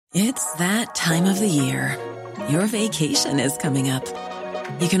It's that time of the year. Your vacation is coming up.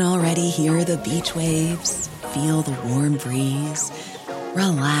 You can already hear the beach waves, feel the warm breeze,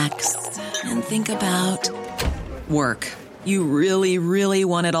 relax, and think about work. You really, really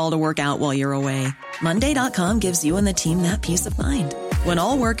want it all to work out while you're away. Monday.com gives you and the team that peace of mind. When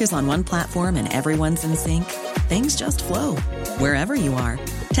all work is on one platform and everyone's in sync, things just flow. Wherever you are,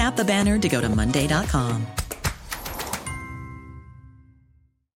 tap the banner to go to Monday.com.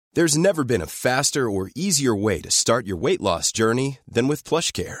 There's never been a faster or easier way to start your weight loss journey than with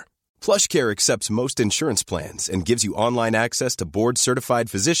PlushCare. PlushCare accepts most insurance plans and gives you online access to board-certified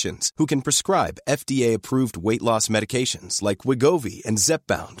physicians who can prescribe FDA-approved weight loss medications like Wegovy and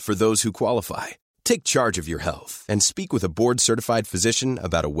Zepbound for those who qualify. Take charge of your health and speak with a board-certified physician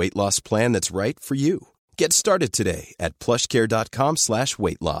about a weight loss plan that's right for you. Get started today at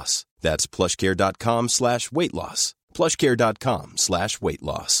plushcare.com/weight loss. That's plushcare.com/weight loss. plushcare.com/weight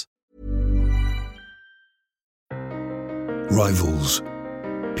loss. Rivals.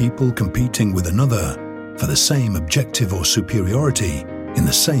 People competing with another for the same objective or superiority in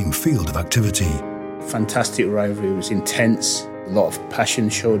the same field of activity. Fantastic rivalry. It was intense. A lot of passion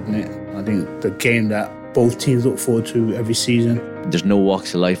showed in it. I think the game that both teams look forward to every season. There's no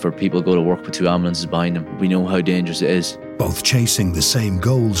walks of life where people go to work with 2 ambulances behind them. We know how dangerous it is. Both chasing the same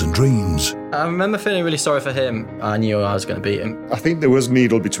goals and dreams. I remember feeling really sorry for him. I knew I was going to beat him. I think there was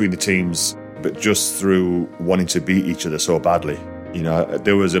needle between the teams, but just through wanting to beat each other so badly. You know,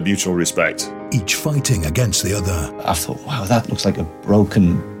 there was a mutual respect. Each fighting against the other. I thought, wow, that looks like a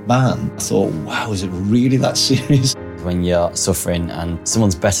broken man. I thought, wow, is it really that serious? When you're suffering and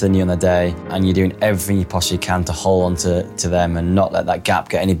someone's better than you on the day and you're doing everything you possibly can to hold on to them and not let that gap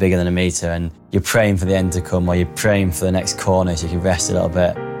get any bigger than a metre, and you're praying for the end to come or you're praying for the next corner so you can rest a little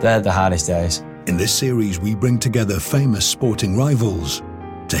bit. They're the hardest days. In this series, we bring together famous sporting rivals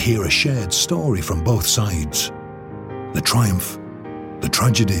to hear a shared story from both sides. The triumph, the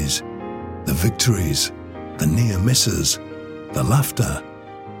tragedies, the victories, the near misses, the laughter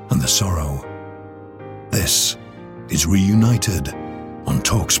and the sorrow. This is Reunited on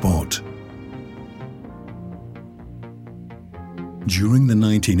TalkSport. During the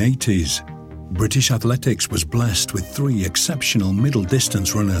 1980s, British athletics was blessed with 3 exceptional middle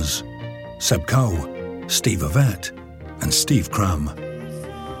distance runners: Seb Coe, Steve Ovett and Steve Cram.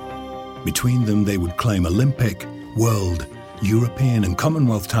 Between them they would claim Olympic, world, European and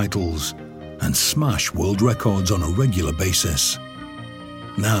Commonwealth titles and smash world records on a regular basis.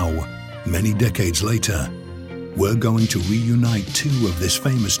 Now, many decades later, we're going to reunite 2 of this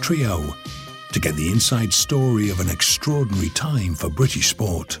famous trio to get the inside story of an extraordinary time for British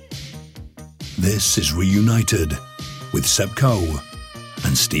sport. This is Reunited with Seb Coe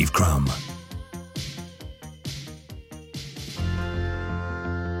and Steve Cram.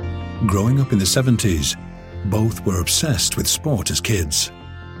 Growing up in the 70s, both were obsessed with sport as kids.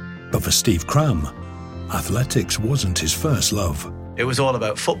 But for Steve Cram, athletics wasn't his first love. It was all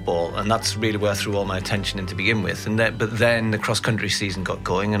about football, and that's really where I threw all my attention in to begin with. But then the cross-country season got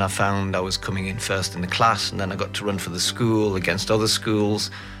going, and I found I was coming in first in the class, and then I got to run for the school against other schools,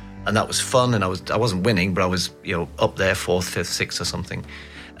 and that was fun. And I wasn't winning, but I was, up there 4th, 5th, 6th or something.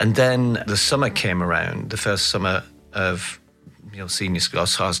 And then the summer came around, the first summer of senior school.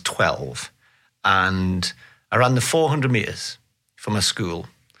 So I was 12, and I ran the 400 metres for my school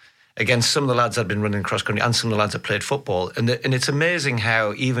against some of the lads I'd been running cross-country and some of the lads that played football. And it's amazing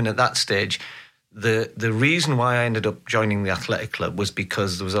how, even at that stage, the reason why I ended up joining the athletic club was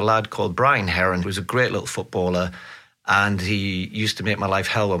because there was a lad called Brian Heron, who was a great little footballer, and he used to make my life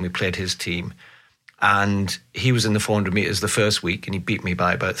hell when we played his team. And he was in the 400 metres the first week, and he beat me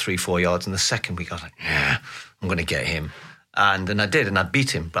by about 3-4 yards. And the second week, I was like, yeah, I'm going to get him. And then I did, and I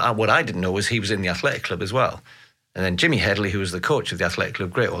beat him. But what I didn't know was he was in the athletic club as well. And then Jimmy Headley, who was the coach of the athletic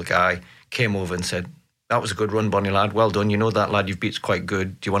club, great old guy, came over and said, that was a good run, Bonnie lad, well done. You know that lad you've beat's quite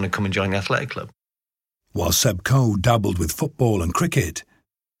good. Do you want to come and join the athletic club? While Seb Coe dabbled with football and cricket,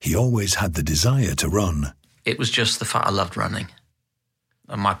 he always had the desire to run. It was just the fact I loved running.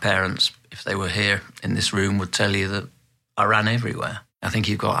 And my parents, if they were here in this room, would tell you that I ran everywhere. I think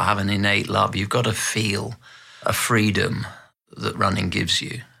you've got to have an innate love. You've got to feel a freedom that running gives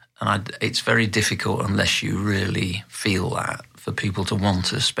you. And it's very difficult unless you really feel that for people to want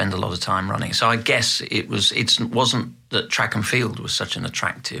to spend a lot of time running. So I guess it wasn't that track and field was such an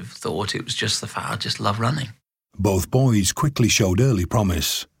attractive thought. It was just the fact I just love running. Both boys quickly showed early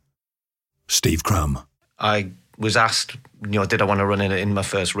promise. Steve Cram. I was asked, did I want to run in my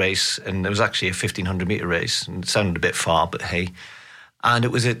first race? And it was actually a 1,500 metre race. And it sounded a bit far, but hey. And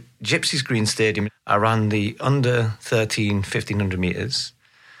it was at Gypsies Green Stadium. I ran the under 13 1,500 metres.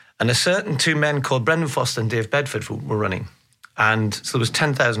 And a certain two men called Brendan Foster and Dave Bedford were running. And so there was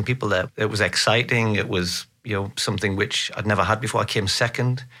 10,000 people there. It was exciting. It was, something which I'd never had before. I came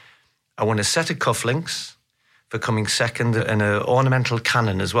second. I won a set of cufflinks for coming second and an ornamental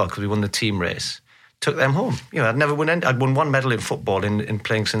cannon as well, because we won the team race. Took them home. I'd never won any. I'd won one medal in football in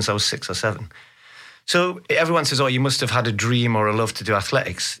playing since I was 6 or 7. So everyone says, you must have had a dream or a love to do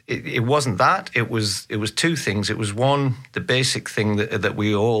athletics. It wasn't that. It was two things. It was one, the basic thing that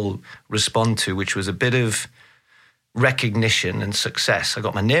we all respond to, which was a bit of recognition and success. I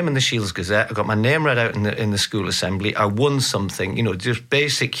got my name in the Shields Gazette. I got my name read out in the school assembly. I won something, just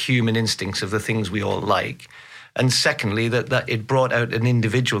basic human instincts of the things we all like. And secondly, that it brought out an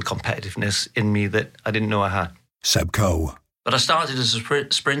individual competitiveness in me that I didn't know I had. Seb Coe. But I started as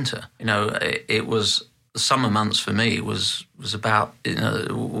a sprinter. It was the summer months for me was about,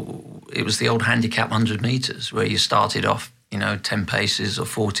 it was the old handicap 100 metres where you started off, 10 paces or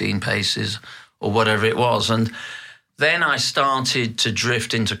 14 paces or whatever it was. And then I started to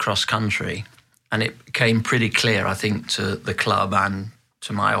drift into cross country, and it became pretty clear, I think, to the club and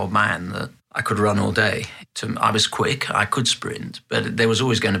to my old man that I could run all day. I was quick, I could sprint, but there was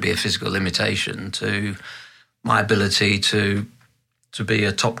always going to be a physical limitation to my ability to be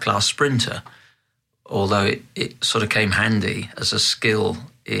a top-class sprinter, although it sort of came handy as a skill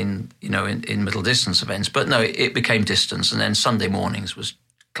in middle distance events. But no, it became distance, and then Sunday mornings was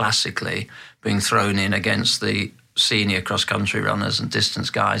classically being thrown in against the senior cross-country runners and distance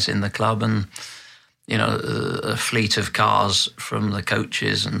guys in the club, and a fleet of cars from the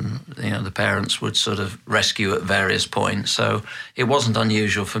coaches and the parents would sort of rescue at various points. So it wasn't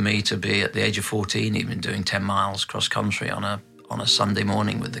unusual for me to be at the age of 14 even doing 10 miles cross-country on a Sunday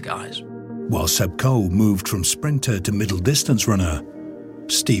morning with the guys. While Seb Coe moved from sprinter to middle distance runner,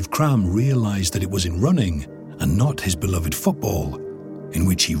 Steve Cram realised that it was in running and not his beloved football in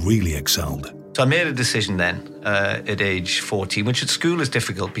which he really excelled. So I made a decision then at age 14, which at school is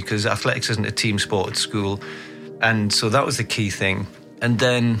difficult because athletics isn't a team sport at school. And so that was the key thing. And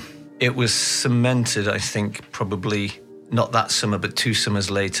then it was cemented, I think, probably not that summer, but 2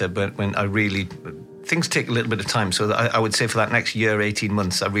 summers later, but when I really... Things take a little bit of time. So I would say for that next year, 18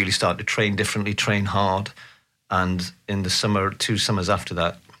 months, I really started to train differently, train hard. And in the summer, 2 summers after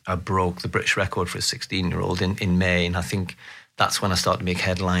that, I broke the British record for a 16-year-old in May. And I think... that's when I started to make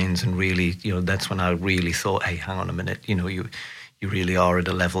headlines and really, that's when I really thought, hey, hang on a minute, you really are at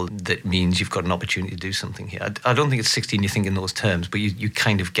a level that means you've got an opportunity to do something here. I don't think it's 16 you think in those terms, but you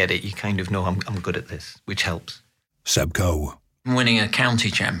kind of get it. You kind of know I'm good at this, which helps. Seb Coe. Winning a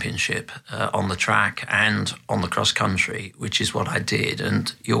county championship on the track and on the cross country, which is what I did,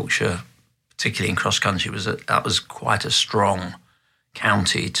 and Yorkshire, particularly in cross country, that was quite a strong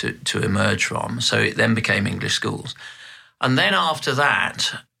county to emerge from. So it then became English schools. And then after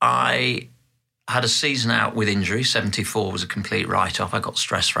that, I had a season out with injury. 74 was a complete write-off. I got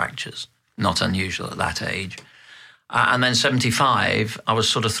stress fractures, not unusual at that age. And then 75, I was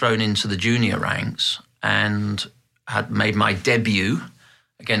sort of thrown into the junior ranks and had made my debut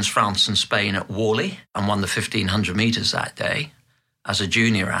against France and Spain at Worley and won the 1,500 metres that day as a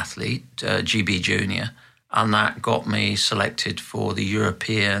junior athlete, GB Junior. And that got me selected for the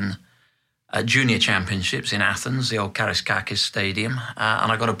European Junior Championships in Athens, the old Kariskakis Stadium,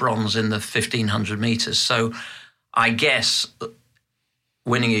 and I got a bronze in the 1,500 metres. So I guess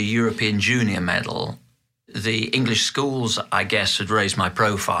winning a European junior medal, the English schools, I guess, had raised my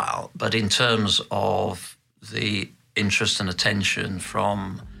profile. But in terms of the interest and attention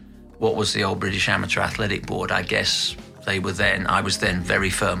from what was the old British Amateur Athletic Board, I guess I was then very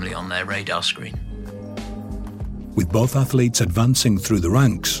firmly on their radar screen. With both athletes advancing through the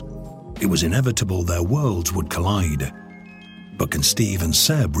ranks, it was inevitable their worlds would collide. But can Steve and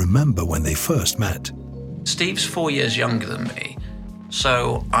Seb remember when they first met? Steve's 4 years younger than me,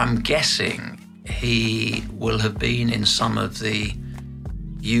 so I'm guessing he will have been in some of the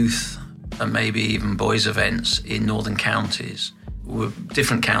youth and maybe even boys events in northern counties.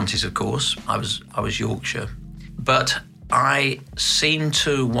 Different counties, of course. I was Yorkshire. But I seem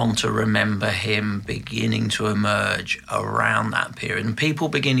to want to remember him beginning to emerge around that period and people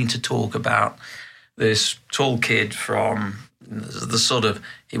beginning to talk about this tall kid from the sort of,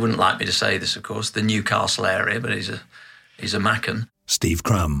 he wouldn't like me to say this, of course, the Newcastle area, but he's a Maccan. Steve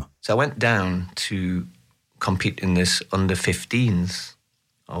Cram. So I went down to compete in this under 15s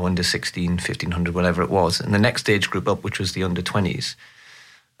or under 16, 1500, whatever it was, and the next age group up, which was the under 20s.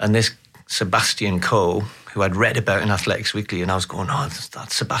 And this Sebastian Coe, who I'd read about in Athletics Weekly, and I was going, that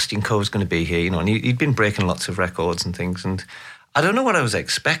Sebastian Coe is going to be here, and he'd been breaking lots of records and things, and I don't know what I was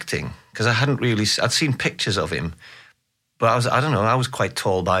expecting, because I'd seen pictures of him, But I was quite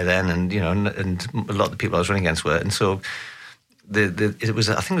tall by then, and and a lot of the people I was running against were, and so it was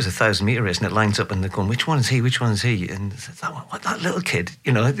 1,000 metre race, and it lines up, and they're going, which one is he? Which one is he? And that little kid,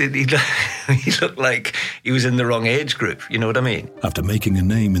 he looked like he was in the wrong age group. You know what I mean? After making a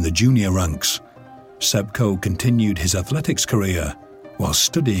name in the junior ranks, Seb Coe continued his athletics career while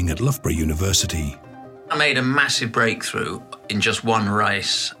studying at Loughborough University. I made a massive breakthrough in just one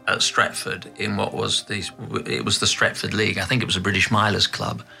race at Stretford in it was the Stretford League. I think it was a British Milers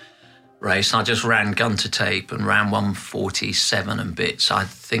Club race. I just ran gun to tape and ran 1:47 and bits. I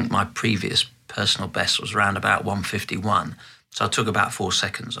think my previous personal best was around about 1:51. So I took about 4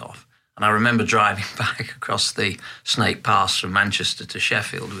 seconds off. And I remember driving back across the Snake Pass from Manchester to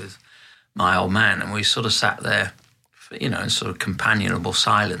Sheffield with my old man, and we sort of sat there, in sort of companionable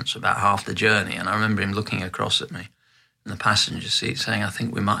silence about half the journey. And I remember him looking across at me in the passenger seat saying, I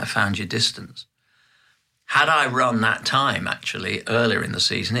think we might have found your distance. Had I run that time, actually, earlier in the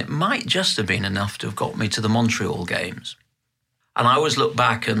season, it might just have been enough to have got me to the Montreal Games. And I always look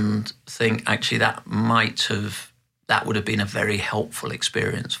back and think, actually, that would have been a very helpful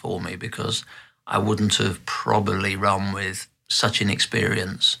experience for me, because I wouldn't have probably run with such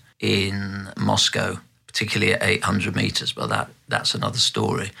inexperience in Moscow, particularly at 800 metres, but that's another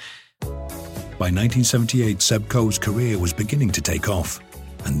story. By 1978, Seb Coe's career was beginning to take off,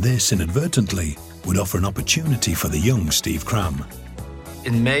 and this inadvertently would offer an opportunity for the young Steve Cram.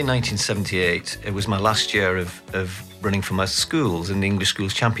 In May 1978, it was my last year of running for my schools in the English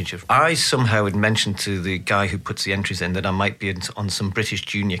Schools Championship. I somehow had mentioned to the guy who puts the entries in that I might be on some British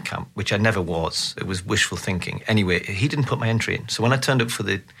junior camp, which I never was. It was wishful thinking. Anyway, he didn't put my entry in. So when I turned up for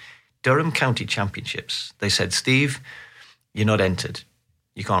the Durham County Championships, they said, Steve, you're not entered.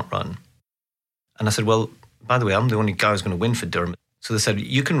 You can't run. And I said, well, by the way, I'm the only guy who's going to win for Durham. So they said,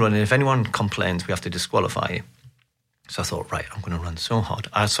 you can run, and if anyone complains, we have to disqualify you. So I thought, right, I'm going to run so hard.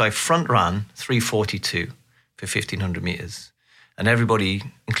 So I front ran 3:42 for 1,500 metres. And everybody,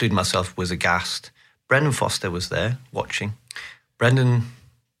 including myself, was aghast. Brendan Foster was there watching. Brendan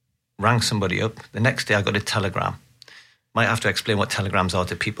rang somebody up. The next day I got a telegram. Might have to explain what telegrams are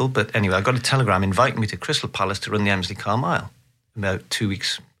to people, but anyway, I got a telegram inviting me to Crystal Palace to run the Emsley Car Mile. About 2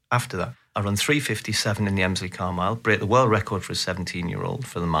 weeks after that, I run 3:57 in the Emsley Car Mile, break the world record for a 17-year-old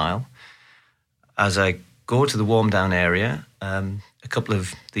for the mile. As I go to the warm-down area, a couple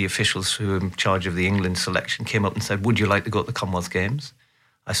of the officials who were in charge of the England selection came up and said, would you like to go to the Commonwealth Games?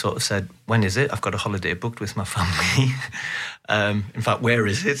 I sort of said, when is it? I've got a holiday booked with my family. In fact, where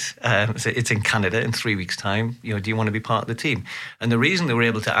is it? It's in Canada in 3 weeks' time. Do you want to be part of the team? And the reason they were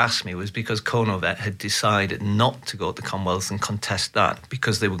able to ask me was because Konovet had decided not to go to the Commonwealth and contest that,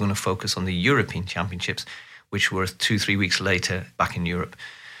 because they were going to focus on the European Championships, which were 2-3 weeks later back in Europe.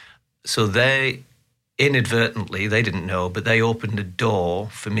 So they inadvertently, they didn't know, but they opened a door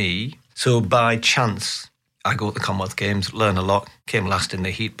for me. So by chance, I go to the Commonwealth Games, learn a lot, came last in the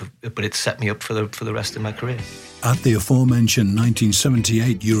heat, but it set me up for the rest of my career. At the aforementioned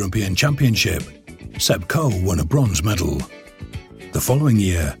 1978 European Championship, Seb Coe won a bronze medal. The following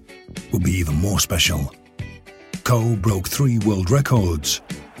year would be even more special. Coe broke 3 world records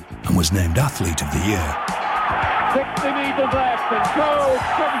and was named Athlete of the Year. 60 metres left, and Coe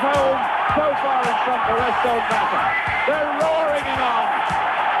comes home so far in front, the rest don't matter. They're roaring him on,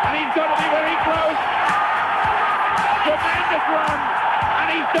 and he's going to be very close. Tremendous run, and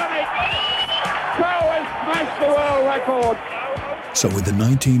he's done it. Coe has smashed the world record. So with the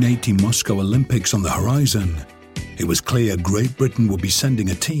 1980 Moscow Olympics on the horizon, it was clear Great Britain would be sending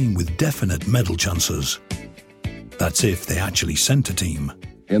a team with definite medal chances. That's if they actually sent a team.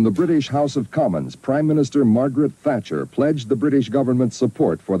 In the British House of Commons, Prime Minister Margaret Thatcher pledged the British government's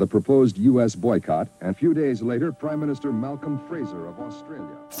support for the proposed U.S. boycott, and a few days later, Prime Minister Malcolm Fraser of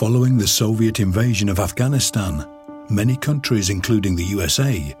Australia. Following the Soviet invasion of Afghanistan, many countries, including the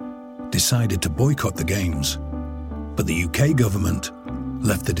USA, decided to boycott the Games. But the UK government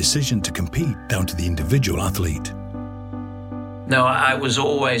left the decision to compete down to the individual athlete. No, I was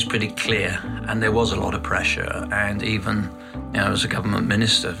always pretty clear, and there was a lot of pressure, and even as a government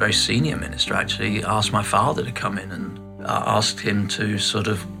minister, a very senior minister actually, asked my father to come in and asked him to sort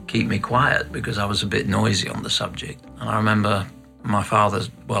of keep me quiet because I was a bit noisy on the subject. And I remember my father,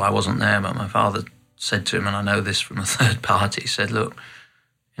 well, I wasn't there, but my father said to him, and I know this from a third party, said, look,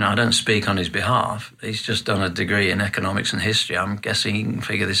 I don't speak on his behalf. He's just done a degree in economics and history. I'm guessing he can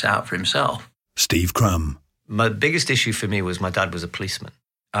figure this out for himself. Steve Cram. My biggest issue for me was my dad was a policeman,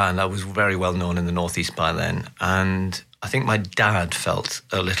 and I was very well known in the Northeast by then. And I think my dad felt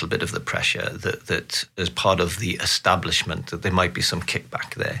a little bit of the pressure that as part of the establishment, that there might be some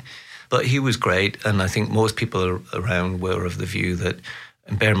kickback there. But he was great, and I think most people around were of the view that,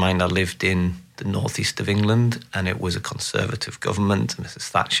 and bear in mind I lived in the northeast of England and it was a Conservative government, Mrs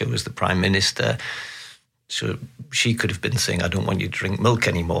Thatcher was the Prime Minister, so she could have been saying, I don't want you to drink milk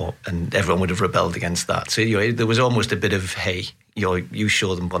anymore, and everyone would have rebelled against that. So there was almost a bit of, hey, you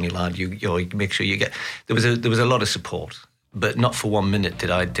show them, Bonnie lad, you make sure you get... There was a lot of support, but not for 1 minute did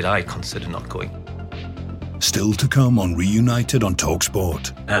I consider not going. Still to come on Reunited on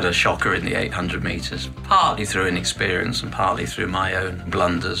TalkSport. I had a shocker in the 800 metres, partly through inexperience and partly through my own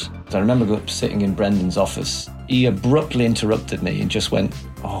blunders. I remember sitting in Brendan's office. He abruptly interrupted me and just went,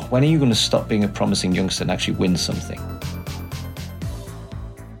 "Oh, when are you going to stop being a promising youngster and actually win something?"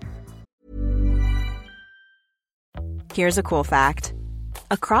 Here's a cool fact.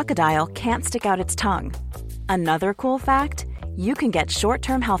 A crocodile can't stick out its tongue. Another cool fact, you can get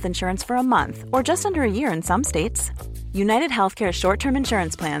short-term health insurance for a month or just under a year in some states. United Healthcare short-term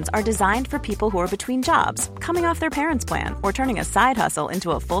insurance plans are designed for people who are between jobs, coming off their parents' plan, or turning a side hustle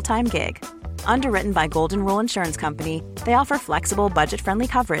into a full-time gig. Underwritten by Golden Rule Insurance Company, they offer flexible, budget-friendly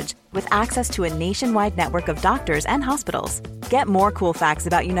coverage with access to a nationwide network of doctors and hospitals. Get more cool facts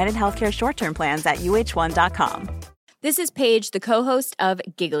about United Healthcare short-term plans at uh1.com. This is Paige, the co-host of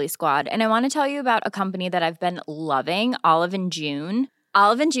Giggly Squad, and I want to tell you about a company that I've been loving, Olive & June.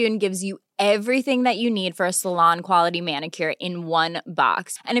 Olive & June gives you everything that you need for a salon-quality manicure in one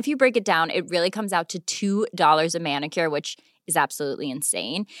box. And if you break it down, it really comes out to $2 a manicure, which is absolutely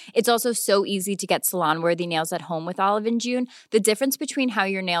insane. It's also so easy to get salon-worthy nails at home with Olive & June. The difference between how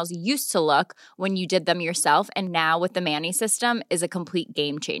your nails used to look when you did them yourself and now with the Mani system is a complete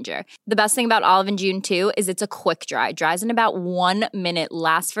game changer. The best thing about Olive & June, too, is it's a quick dry. Dries in about 1 minute,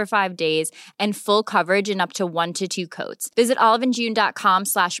 lasts for 5 days, and full coverage in up to 1 to 2 coats. Visit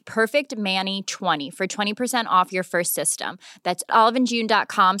oliveandjune.com/perfectmani20 for 20% off your first system. That's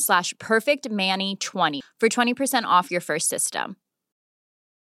oliveandjune.com/perfectmani20 for 20% off your first system.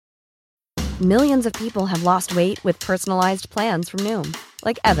 Millions of people have lost weight with personalized plans from Noom.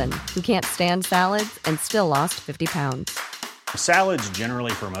 Like Evan, who can't stand salads and still lost 50 pounds. Salads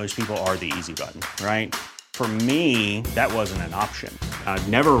generally for most people are the easy button, right? For me, that wasn't an option. I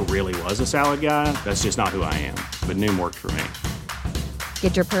never really was a salad guy. That's just not who I am. But Noom worked for me.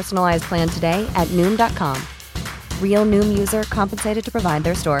 Get your personalized plan today at Noom.com. Real Noom user compensated to provide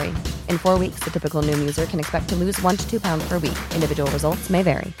their story. In 4 weeks, the typical Noom user can expect to lose 1 to 2 pounds per week. Individual results may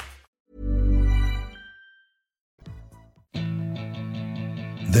vary.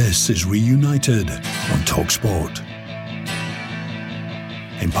 This is Reunited on TalkSport.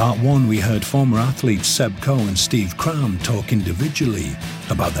 In part 1, we heard former athletes Seb Coe and Steve Cram talk individually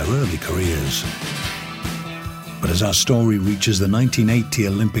about their early careers. But as our story reaches the 1980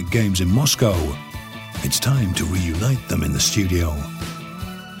 Olympic Games in Moscow, it's time to reunite them in the studio.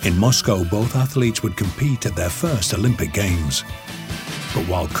 In Moscow, both athletes would compete at their first Olympic Games. But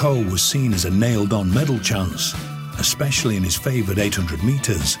while Coe was seen as a nailed-on medal chance, especially in his favoured 800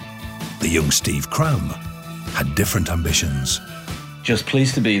 metres, the young Steve Cram had different ambitions. Just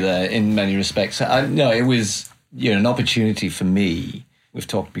pleased to be there in many respects. It was an opportunity for me. We've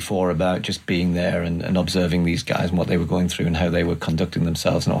talked before about just being there and observing these guys and what they were going through and how they were conducting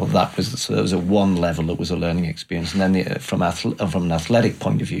themselves and all of that. So there was at one level that was a learning experience. And then from an athletic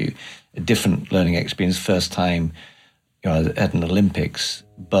point of view, a different learning experience, first time at an Olympics,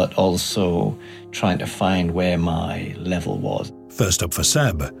 but also trying to find where my level was. First up for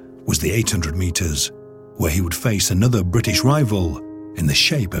Seb was the 800 metres, where he would face another British rival in the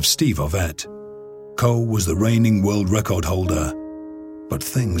shape of Steve Ovett. Coe was the reigning world record holder, but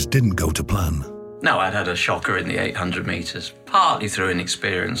things didn't go to plan. No, I'd had a shocker in the 800 metres, partly through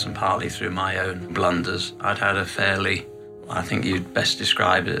inexperience and partly through my own blunders. I'd had a fairly, I think you'd best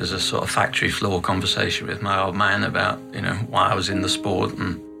describe it as a sort of factory floor conversation with my old man about, why I was in the sport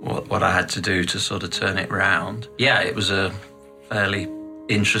and what I had to do to sort of turn it round. Yeah, it was a fairly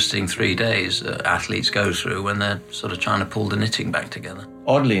interesting 3 days that athletes go through when they're sort of trying to pull the knitting back together.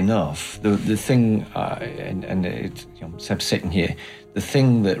 Oddly enough, the thing, Seb's sitting here, the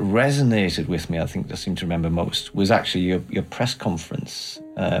thing that resonated with me, I think I seem to remember most, was actually your press conference,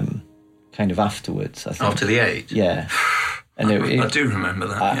 kind of afterwards. I think. After the 8? Yeah. And I do remember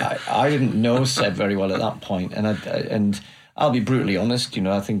that. I didn't know Seb very well at that point, and I'll be brutally honest.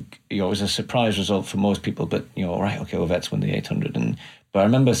 I think it was a surprise result for most people. But Ovett's won the 800, but I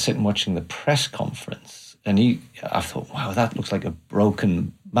remember sitting watching the press conference, and I thought, wow, that looks like a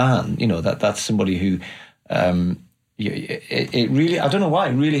broken man. That's somebody who, it really, I don't know why,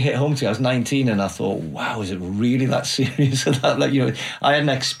 it really hit home to me. I was 19 and I thought, wow, is it really that serious? That, I hadn't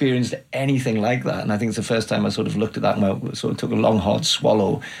experienced anything like that. And I think it's the first time I sort of looked at that and I sort of took a long, hard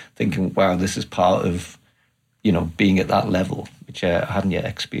swallow, thinking, wow, this is part of, being at that level, which I hadn't yet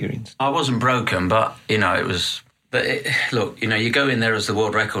experienced. I wasn't broken, but, it was... But look, you go in there as the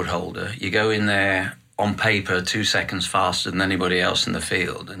world record holder, you go in there on paper 2 seconds faster than anybody else in the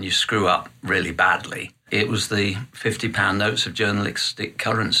field, and you screw up really badly. It was the £50 notes of journalistic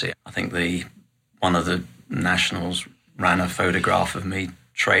currency. I think one of the nationals ran a photograph of me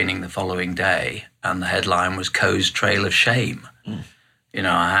training the following day, and the headline was Coe's Trail of Shame. Mm.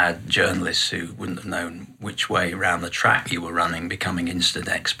 I had journalists who wouldn't have known which way around the track you were running, becoming instant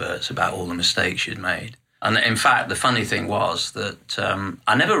experts about all the mistakes you'd made. And in fact, the funny thing was that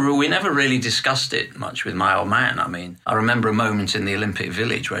we never really discussed it much with my old man. I mean, I remember a moment in the Olympic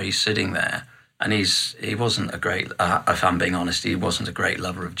Village where he's sitting there, and he wasn't a great, if I'm being honest, he wasn't a great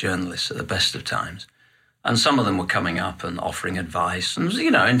lover of journalists at the best of times. And some of them were coming up and offering advice. And,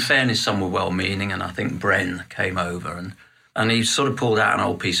 in fairness, some were well-meaning, and I think Bren came over and he sort of pulled out an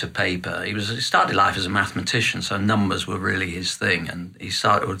old piece of paper. He started life as a mathematician, so numbers were really his thing. And he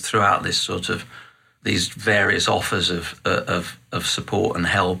started through out this sort of these various offers of support and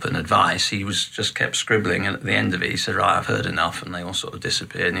help and advice. He was just kept scribbling, and at the end of it, he said, right, I've heard enough, and they all sort of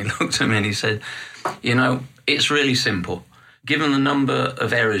disappeared. And he looked at me and he said, it's really simple. Given the number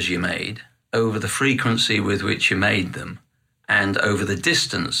of errors you made, over the frequency with which you made them, and over the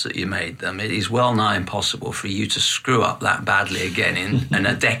distance that you made them, it is well nigh impossible for you to screw up that badly again in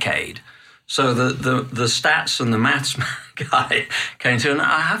a decade. So the stats and the maths guy came to, and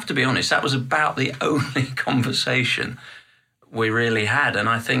I have to be honest, that was about the only conversation we really had. And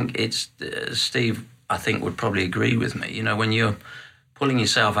I think Steve, I think, would probably agree with me. When you're pulling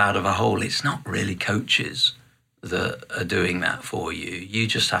yourself out of a hole, it's not really coaches that are doing that for you. You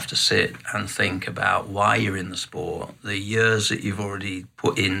just have to sit and think about why you're in the sport, the years that you've already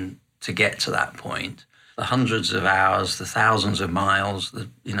put in to get to that point, the hundreds of hours, the thousands of miles,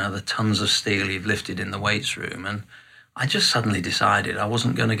 the tons of steel you've lifted in the weights room. And I just suddenly decided I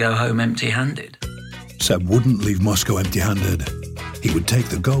wasn't going to go home empty-handed. Seb wouldn't leave Moscow empty-handed. He would take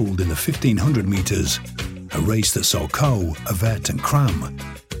the gold in the 1,500 metres, a race that saw Coe, Yvette and Cram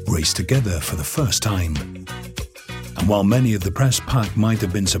race together for the first time. And while many of the press pack might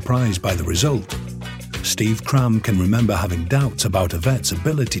have been surprised by the result, Steve Cram can remember having doubts about Yvette's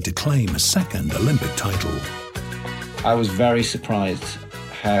ability to claim a second Olympic title. I was very surprised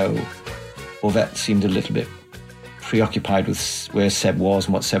how Yvette seemed a little bit preoccupied with where Seb was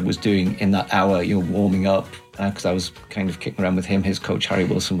and what Seb was doing in that hour, warming up, because I was kind of kicking around with him. His coach, Harry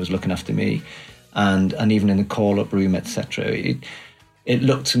Wilson, was looking after me. And even in the call-up room, etc., it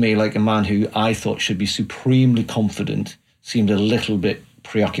looked to me like a man who I thought should be supremely confident seemed a little bit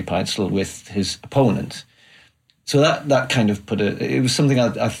preoccupied still with his opponent. So that kind of it was something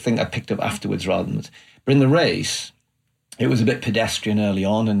I think I picked up afterwards rather than... But in the race, it was a bit pedestrian early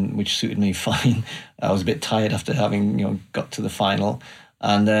on, and which suited me fine. I was a bit tired after having got to the final.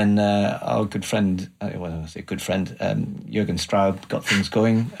 And then our good friend, Jürgen Straub got things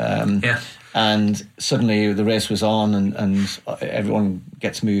going. And suddenly the race was on, and everyone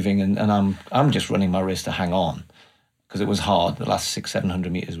gets moving, and I'm just running my race to hang on, because it was hard. The last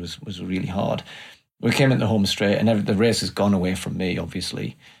 600-700 metres was really hard. We came into the home straight, and the race has gone away from me,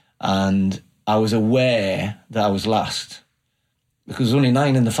 obviously. And I was aware that I was last, because there was only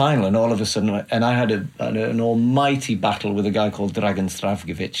 9 in the final, and all of a sudden, and I had an almighty battle with a guy called Dragan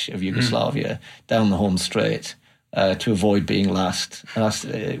Stravkovic of Yugoslavia down the home straight to avoid being last.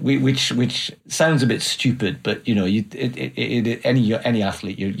 Which sounds a bit stupid, but any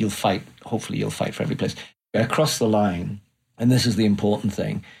athlete, you'll fight. Hopefully, you'll fight for every place. Across the line, and this is the important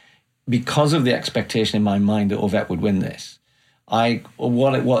thing, because of the expectation in my mind that Yvette would win this,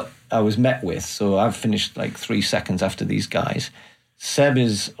 what I was met with, so I've finished like 3 seconds after these guys. Seb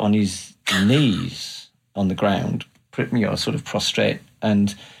is on his knees on the ground, sort of prostrate,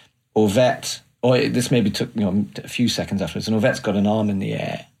 and Yvette, this maybe took a few seconds afterwards, and Yvette's got an arm in the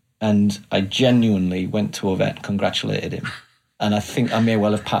air, and I genuinely went to Yvette, congratulated him, and I think I may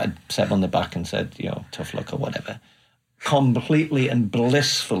well have patted Seb on the back and said, tough luck or whatever, completely and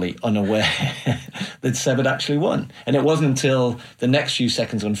blissfully unaware that Seb had actually won. And it wasn't until the next few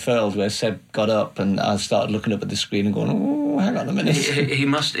seconds unfurled where Seb got up and I started looking up at the screen and going, oh, hang on a minute. He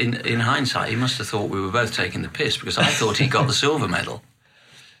must, in hindsight, he must have thought we were both taking the piss, because I thought he got the silver medal.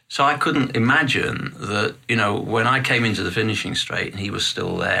 So I couldn't imagine that, when I came into the finishing straight and he was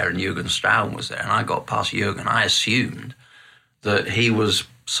still there and Jürgen Straub was there and I got past Jürgen, I assumed that he was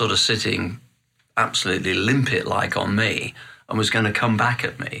sort of sitting absolutely limpet-like on me and was going to come back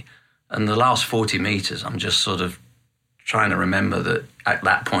at me. And the last 40 metres, I'm just sort of trying to remember that at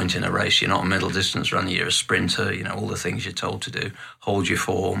that point in a race, you're not a middle distance runner, you're a sprinter, you know, all the things you're told to do. Hold your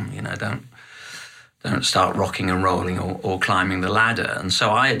form, you know, don't start rocking and rolling or climbing the ladder. And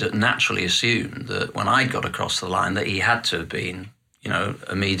so I had naturally assumed that when I got across the line that he had to have been, you know,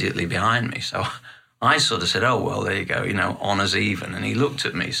 immediately behind me. So I sort of said, oh, well, there you go, you know, honours even. And he looked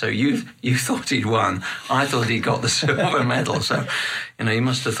at me. So you thought he'd won. I thought he'd got the silver medal. So, you know, he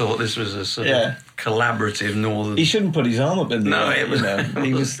must have thought this was a sort of collaborative northern... He shouldn't put his arm up in the air. No, it was... You know,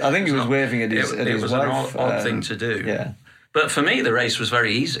 he was. I think he was waving at his wife. It was an odd thing to do. Yeah. But for me, the race was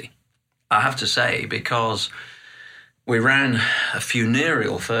very easy, I have to say, because we ran a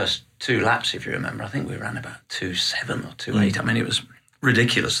funereal first 2 laps, if you remember. I think we ran about 2.7 or 2.8. I mean, it was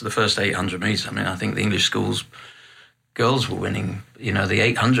ridiculous, the first 800 metres. I mean, I think the English schools girls were winning, you know, the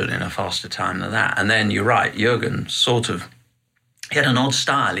 800 in a faster time than that. And then you're right, Jürgen he had an odd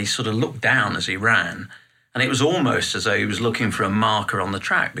style. He sort of looked down as he ran, and it was almost as though he was looking for a marker on the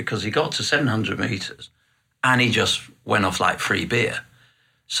track, because he got to 700 metres and he just went off like free beer.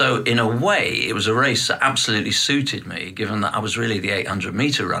 So in a way, it was a race that absolutely suited me, given that I was really the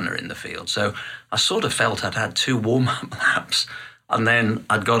 800-metre runner in the field. So I sort of felt I'd had 2 warm-up laps, and then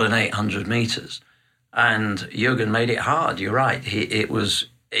I'd got an 800 metres. And Jürgen made it hard, you're right. It was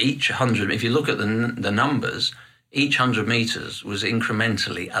each 100, if you look at the numbers, each 100 metres was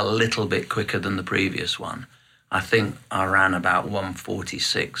incrementally a little bit quicker than the previous one. I think I ran about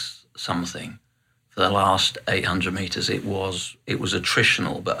 146 something. For the last 800 metres, it was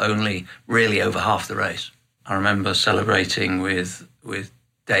attritional, but only really over half the race. I remember celebrating with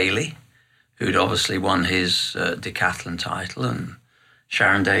Daly, who'd obviously won his decathlon title, and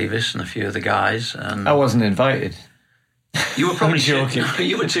Sharon Davis and a few of the guys. And I wasn't invited. You were probably joking.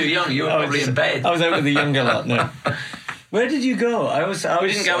 You were too young. You were probably in bed. I was out with the younger lot. No. Where did you go? We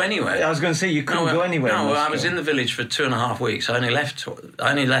didn't go anywhere. I was going to say you couldn't go anywhere. No, I was in the village for 2.5 weeks. I only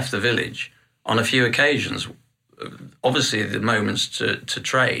left the village on a few occasions. Obviously, the moments to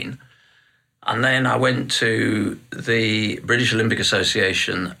train. And then I went to the British Olympic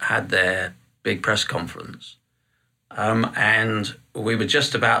Association, had their big press conference. And we were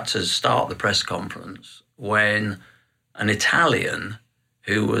just about to start the press conference when an Italian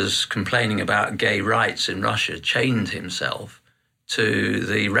who was complaining about gay rights in Russia chained himself to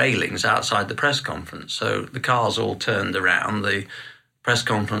the railings outside the press conference. So the cars all turned around, the press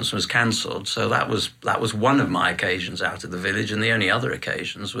conference was cancelled. So that was one of my occasions out of the village, and the only other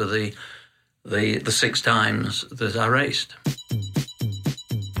occasions were the 6 times that I raced.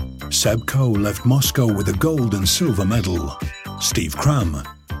 Seb Coe left Moscow with a gold and silver medal. Steve Cram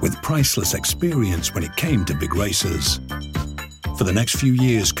with priceless experience when it came to big races. For the next few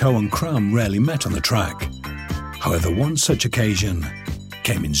years, Coe and Cram rarely met on the track. However, one such occasion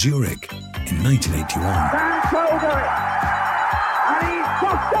came in Zurich in 1981. Can Coe do it? And he's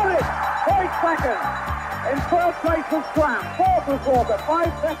just done it! 5 seconds. In third place was Cram, 4th was Walker, 5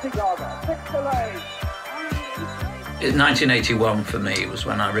 Vettigarder, 6 delays. 1981 for me was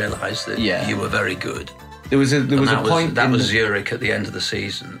when I realised that you were very good. There was a point. That was Zurich at the end of the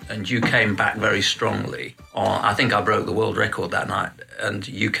season, and you came back very strongly. I think I broke the world record that night, and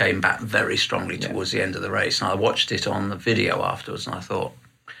you came back very strongly towards the end of the race. And I watched it on the video afterwards, and I thought,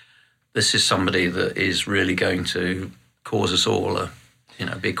 this is somebody that is really going to cause us all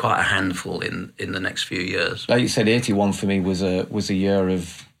be quite a handful in the next few years. Like you said, 81 for me was a year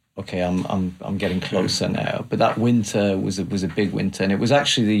of, okay, I'm getting closer now. But that winter was a big winter, and it was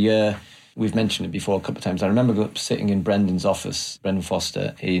actually the year. We've mentioned it before a couple of times. I remember sitting in Brendan's office, Brendan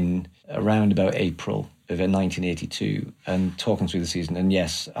Foster, in around about April of 1982, and talking through the season. And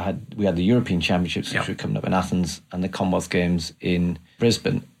yes, we had the European Championships, which were coming up in Athens, and the Commonwealth Games in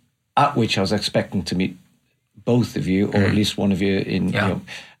Brisbane, at which I was expecting to meet both of you, or at least one of you in.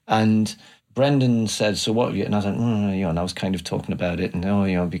 And Brendan said, "So what have you?" And I was like, and I was kind of talking about it, and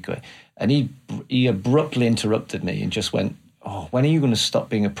it'd be great. And he abruptly interrupted me and just went, "Oh, when are you going to stop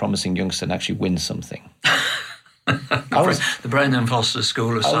being a promising youngster and actually win something?" The Brendan Foster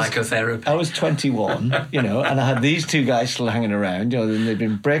School of Psychotherapy. I was 21, and I had these 2 guys still hanging around. And they'd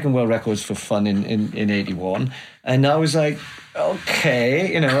been breaking world records for fun in 81. And I was like,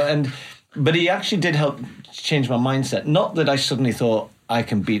 okay, but he actually did help change my mindset. Not that I suddenly thought I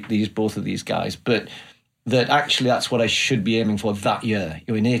can beat both of these guys, but that actually that's what I should be aiming for that year,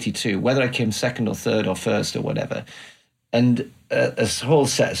 in 82, whether I came second or third or first or whatever. And a whole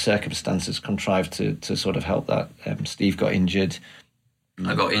set of circumstances contrived to sort of help that. Steve got injured.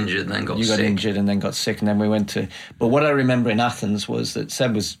 I got injured and then got sick. You got injured and then got sick, and then we went to... But what I remember in Athens was that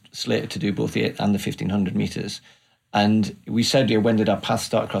Seb was slated to do both the 8 and the 1,500 metres. And we said, when did our path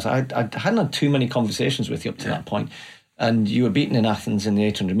start across? I hadn't had too many conversations with you up to that point. And you were beaten in Athens in the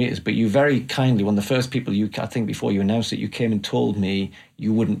 800 metres, but you very kindly, one of the first people I think before you announced it, you came and told me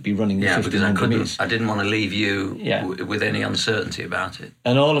you wouldn't be running the 1,500 metres. I didn't want to leave you with any uncertainty about it.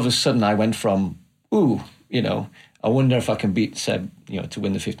 And all of a sudden I went from, I wonder if I can beat Seb, to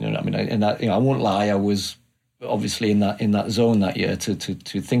win the 1,500. I mean, I won't lie, I was obviously in that zone that year to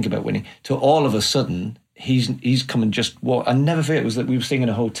think about winning. To all of a sudden, he's come and just walk. I never forget, it was that we were staying in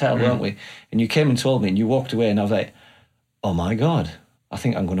a hotel, weren't we? And you came and told me, and you walked away, and I was like, oh my God, I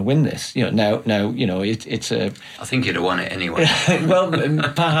think I'm going to win this. Now, it's a... I think you'd have won it anyway. Well,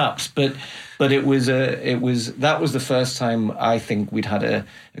 perhaps, but that was the first time I think we'd had a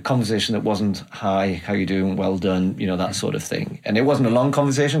conversation that wasn't, hi, how you doing, well done, that sort of thing. And it wasn't a long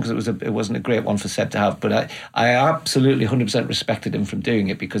conversation because it wasn't a great one for Seb to have, but I absolutely 100% respected him from doing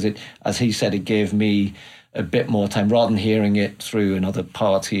it because it, as he said, it gave me a bit more time rather than hearing it through another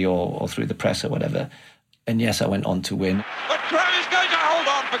party or through the press or whatever. And yes, I went on to win. But Cram is going to hold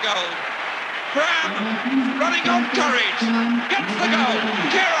on for gold. Cram, running on courage, gets the gold.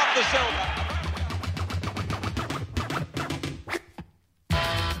 Tear up the silver.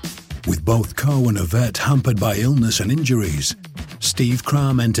 With both Coe and Yvette hampered by illness and injuries, Steve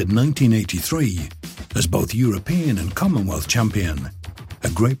Cram entered 1983 as both European and Commonwealth champion.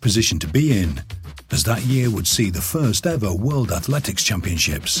 A great position to be in, as that year would see the first ever World Athletics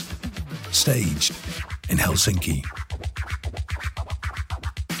Championships, staged in Helsinki.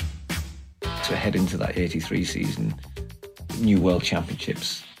 To head into that 83 season, new World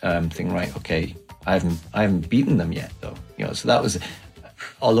Championships thing, right? Okay, I haven't beaten them yet, though. So that was,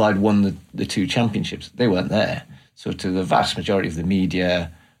 although I'd won the 2 championships, they weren't there. So to the vast majority of the media,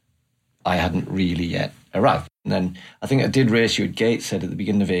 I hadn't really yet arrived. And then I think I did race you at Gateshead at the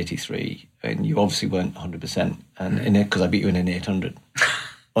beginning of 83, and you obviously weren't 100%, and in it because I beat you in an 800.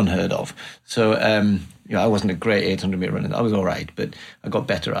 Unheard of. So, I wasn't a great 800 metre runner. I was all right, but I got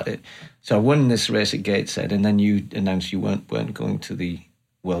better at it. So I won this race at Gateshead, and then you announced you weren't going to the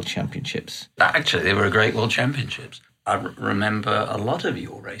World Championships. Actually, they were a great World Championships. I remember a lot of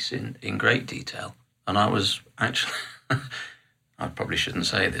your racing in great detail, and I was actually, I probably shouldn't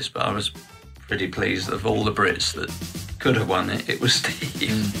say this, but I was pretty pleased that of all the Brits that could have won it, it was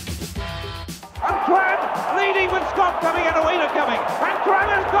Steve. And Cram leading with Scott coming and Owena coming. And Cram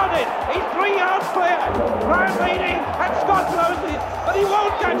has got it. He's 3 yards clear. Cram leading and Scott closes, but he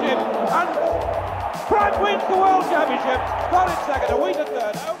won't catch him. And Cram wins the World Championship. Scott in second, Owena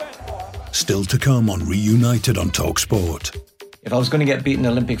third. Still to come on Reunited on TalkSport. If I was going to get beaten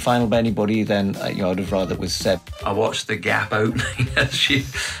in an Olympic final by anybody, then I'd have rather it was Seb. I watched the gap opening as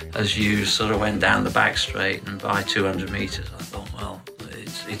you sort of went down the back straight, and by 200 metres, I thought, well,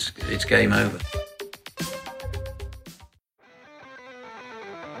 it's game over.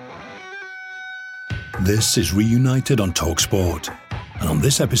 This is Reunited on TalkSport, and on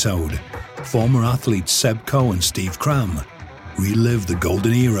this episode, former athletes Seb Coe and Steve Cram relive the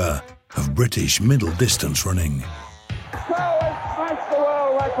golden era of British middle distance running. Coe has smashed the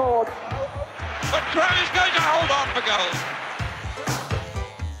world record. But Cram is going to hold on for gold.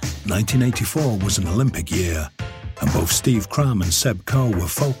 1984 was an Olympic year, and both Steve Cram and Seb Coe were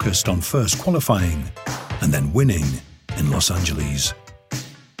focused on first qualifying and then winning in Los Angeles.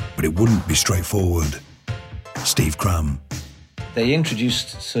 But it wouldn't be straightforward. Steve Cram. They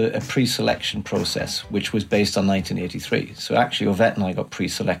introduced a pre-selection process, which was based on 1983. So actually, Yvette and I got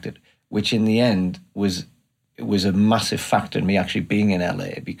pre-selected, which in the end was a massive factor in me actually being in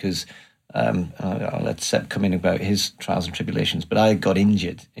LA because I'll let Seb come in about his trials and tribulations, but I got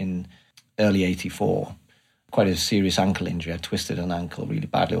injured in early 84. Quite a serious ankle injury. I twisted an ankle really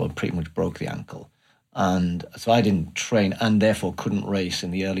badly, or pretty much broke the ankle. And so I didn't train and therefore couldn't race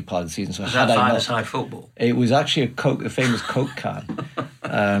in the early part of the season. So was that five-a-side football? It was actually a famous Coke can.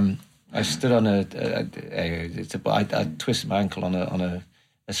 I stood on I twisted my ankle on a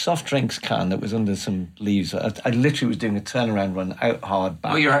soft drinks can that was under some leaves. I literally was doing a turnaround run out hard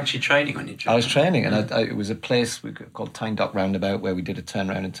back. Oh, you were actually training when you trained? I was training, and it was a place called Tyne Dock Roundabout where we did a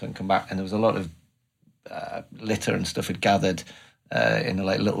turnaround and turn come back, and there was a lot of litter and stuff had gathered in a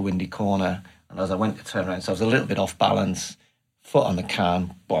little windy corner. And as I went to turn around, so I was a little bit off balance, foot on the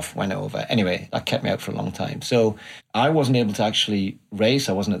can, boff, went over. Anyway, that kept me out for a long time. So I wasn't able to actually race.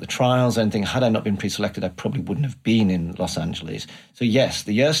 I wasn't at the trials or anything. Had I not been pre-selected, I probably wouldn't have been in Los Angeles. So yes,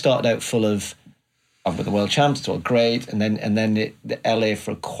 the year started out full of, I've got the world champs, it's all great. And then the LA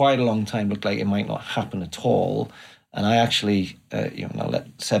for quite a long time looked like it might not happen at all. And I actually, I'll let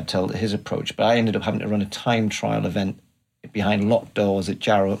Seb tell his approach, but I ended up having to run a time trial event behind locked doors at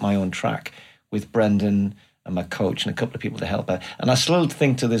Jarrow at my own track with Brendan and my coach and a couple of people to help out. And I still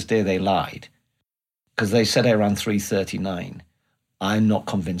think to this day they lied, because they said I ran 3:39. I'm not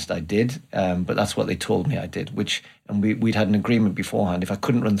convinced I did, but that's what they told me I did, and we'd had an agreement beforehand. If I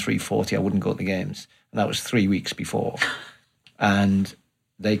couldn't run 3:40, I wouldn't go to the games. And that was 3 weeks before. And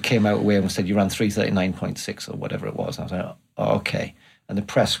they came out away and said, you ran 3:39.6 or whatever it was. And I was like, oh, okay. And the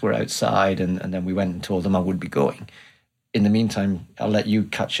press were outside, and then we went and told them I would be going. In the meantime, I'll let you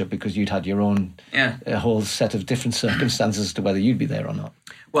catch up, because you'd had your own a whole set of different circumstances as to whether you'd be there or not.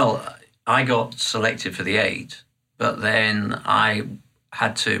 Well, I got selected for the 8, but then I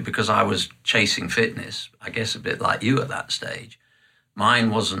had to, because I was chasing fitness, I guess a bit like you at that stage. Mine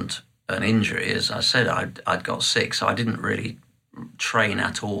wasn't an injury. As I said, I'd got sick, so I didn't really train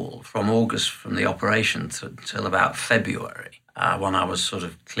at all from August, from the operation till about February, when I was sort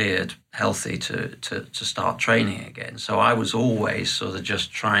of cleared healthy to start training again. So I was always sort of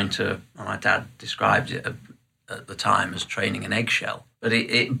just trying to, my dad described it at the time as training an eggshell, but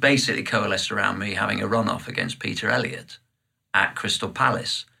it basically coalesced around me having a run-off against Peter Elliott at Crystal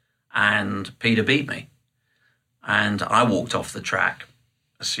Palace, and Peter beat me. And I walked off the track,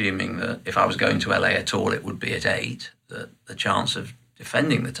 assuming that if I was going to LA at all, it would be at 8, that the chance of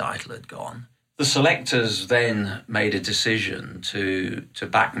defending the title had gone. The selectors then made a decision to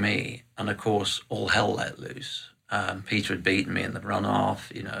back me, and of course, all hell let loose. Peter had beaten me in the runoff,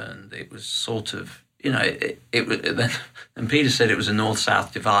 and it was sort of, then Peter said it was a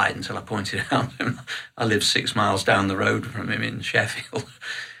north-south divide until I pointed out to him I live 6 miles down the road from him in Sheffield.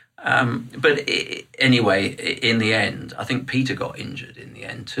 But anyway, in the end, I think Peter got injured in the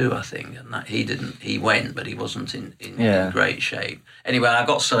end too, I think. And that he went, but he wasn't in great shape. Anyway, I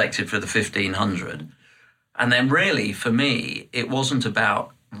got selected for the 1500. And then really, for me, it wasn't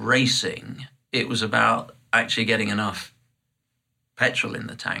about racing. It was about actually getting enough petrol in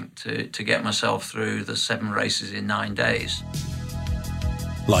the tank to get myself through the 7 races in 9 days.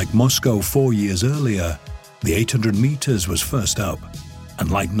 Like Moscow 4 years earlier, the 800 metres was first up. And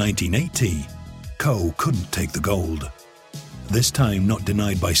like 1980, Coe couldn't take the gold. This time not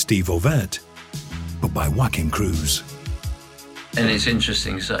denied by Steve Ovett, but by Joachim Cruz. And it's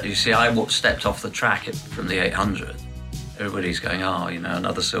interesting, so you see, I stepped off the track from the 800. Everybody's going,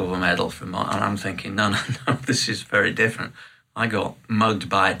 another silver medal from and I'm thinking, no, this is very different. I got mugged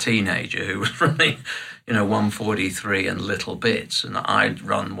by a teenager who was running, 143 and little bits, and I'd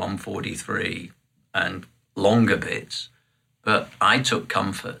run 143 and longer bits. But I took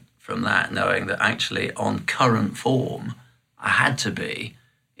comfort from that, knowing that actually on current form, I had to be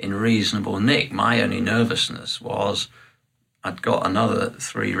in reasonable nick. My only nervousness was I'd got another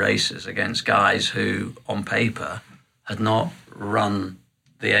 3 races against guys who, on paper, had not run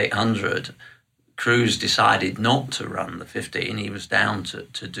the 800. Cruz decided not to run the 15. He was down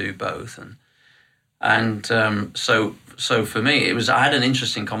to do both. So for me, I had an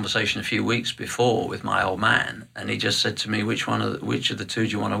interesting conversation a few weeks before with my old man, and he just said to me, which of the two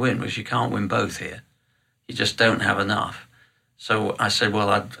do you want to win? Because you can't win both here. You just don't have enough. So I said, well,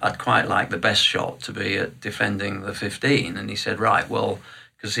 I'd quite like the best shot to be at defending the 15. And he said, right, well,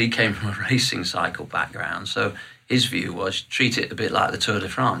 because he came from a racing cycle background, so his view was treat it a bit like the Tour de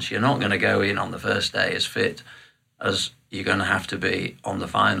France. You're not going to go in on the first day as fit as you're going to have to be on the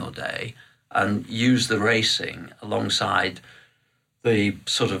final day, and use the racing alongside the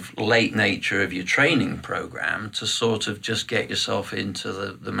sort of late nature of your training program to sort of just get yourself into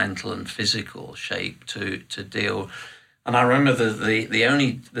the mental and physical shape to deal. And I remember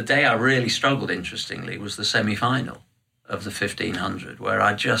the day I really struggled, interestingly, was the semi-final of the 1500, where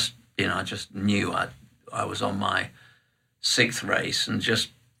I just knew I was on my 6th race and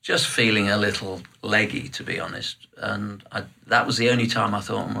just feeling a little leggy, to be honest. And that was the only time I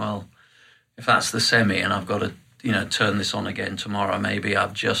thought, well, if that's the semi and I've got to, turn this on again tomorrow, maybe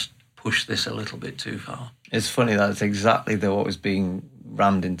I've just pushed this a little bit too far. It's funny, that's exactly what was being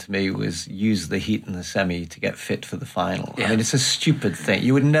rammed into me, was use the heat in the semi to get fit for the final. Yeah. I mean, it's a stupid thing.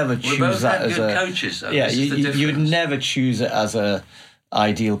 You would never choose that as good coaches, though. Yeah, you would never choose it as a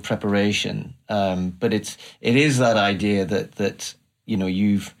ideal preparation. But it is that idea that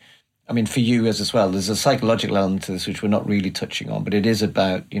you've. I mean, for you as well, there's a psychological element to this which we're not really touching on, but it is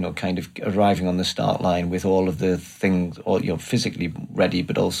about, kind of arriving on the start line with all of the things, or physically ready,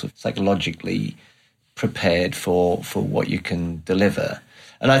 but also psychologically prepared for what you can deliver.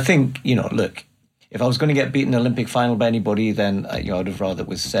 And I think, look, if I was going to get beaten in an Olympic final by anybody, then I'd have rather it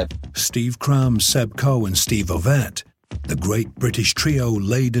was Seb. Steve Cram, Seb Coe and Steve Ovett, the great British trio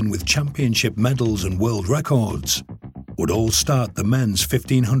laden with championship medals and world records, would all start the men's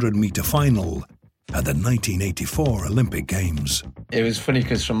 1500-metre final at the 1984 Olympic Games. It was funny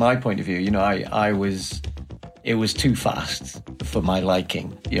because from my point of view, it was too fast for my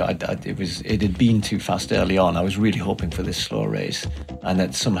liking. It had been too fast early on. I was really hoping for this slow race and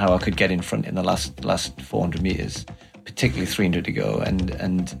that somehow I could get in front in the last 400 metres, particularly 300 to go.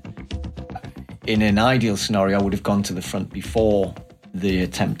 And in an ideal scenario, I would have gone to the front before the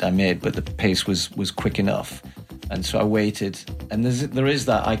attempt I made, but the pace was quick enough. And so I waited, and there is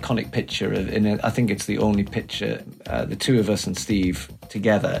that iconic picture I think it's the only picture, the two of us and Steve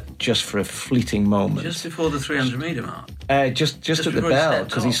together, just for a fleeting moment. Just before the 300-metre mark? Just at the bell,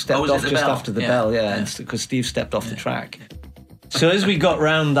 because he stepped off just after the bell, because Steve stepped off the track. So as we got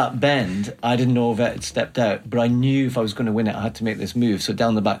round that bend, I didn't know Vet had stepped out, but I knew if I was going to win it, I had to make this move. So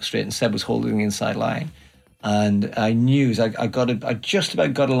down the back straight, and Seb was holding the inside line. And I knew I just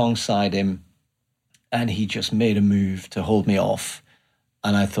about got alongside him, and he just made a move to hold me off.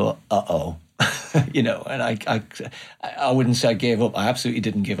 And I thought, uh-oh. And I wouldn't say I gave up. I absolutely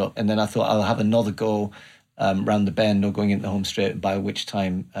didn't give up. And then I thought I'll have another go round the bend or going into the home straight, by which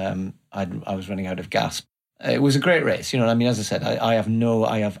time I was running out of gas. It was a great race. As I said, I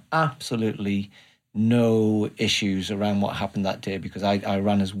have absolutely no issues around what happened that day, because I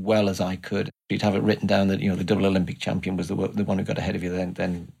ran as well as I could. You'd have it written down that, the double Olympic champion was the one who got ahead of you,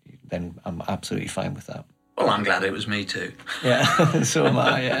 then I'm absolutely fine with that. Well, I'm glad it was me too. Yeah, so am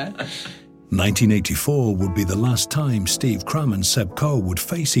I, yeah. 1984 would be the last time Steve Cram and Seb Coe would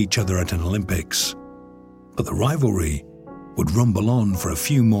face each other at an Olympics. But the rivalry would rumble on for a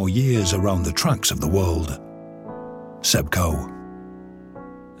few more years around the tracks of the world. Seb Coe.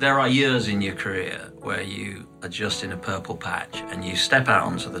 There are years in your career where you are just in a purple patch and you step out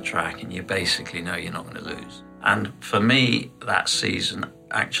onto the track and you basically know you're not going to lose. And for me, that season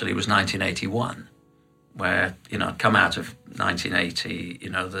actually was 1981, where, I'd come out of 1980,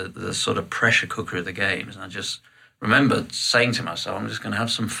 the sort of pressure cooker of the games. And I just remember saying to myself, I'm just going to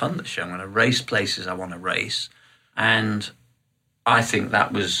have some fun this year. I'm going to race places I want to race. And I think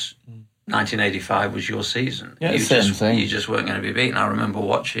that was 1985 was your season. Yeah, same thing. You just weren't going to be beaten. I remember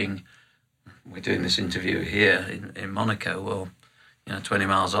watching, we're doing this interview here in Monaco. Well, 20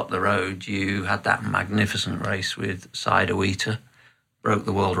 miles up the road, you had that magnificent race with Saïd Owita, broke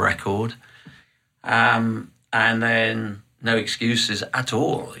the world record. And then no excuses at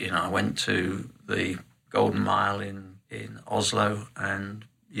all. I went to the Golden Mile in Oslo and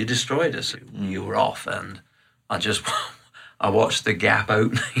you destroyed us. You were off, and I watched the gap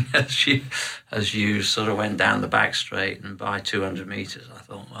opening as you sort of went down the back straight, and by 200 metres I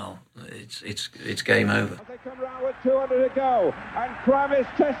thought, well, it's game over. They come round with 200 to go, and Cram is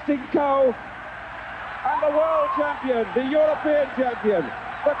testing Coe, and the world champion, the European champion,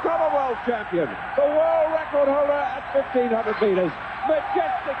 the Commonwealth champion, the world record holder at 1,500 metres,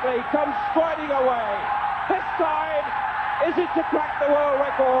 majestically comes striding away. This time, is it to crack the world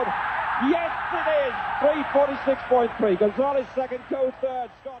record? Yes, it is. 3:46.3. Gonzalez second, Coe third,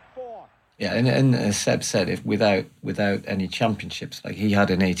 Scott fourth. Yeah, and as Seb said, if without any championships, like he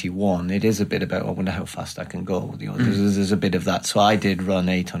had in 81, it is a bit about, I wonder how fast I can go. There's a bit of that. So I did run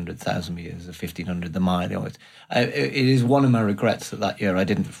 800,000 metres, the 1,500, the mile. It is one of my regrets that year I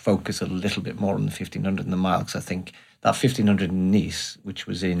didn't focus a little bit more on the 1,500 and the mile, because I think that 1,500 in Nice, which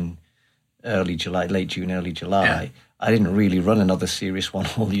was in early July, late June, early July, I didn't really run another serious one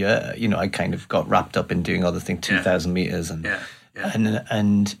all year. I kind of got wrapped up in doing other things, 2,000 metres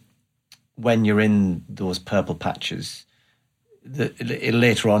and when you're in those purple patches,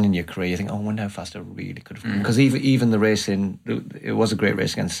 later on in your career, you think, oh, I wonder how fast I really could have run. Because even the racing, it was a great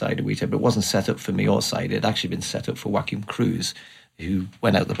race against Saïd Owita, but it wasn't set up for me or Saïd. It had actually been set up for Joachim Cruz, who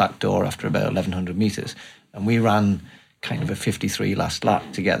went out the back door after about 1,100 metres. And we ran kind of a 53 last lap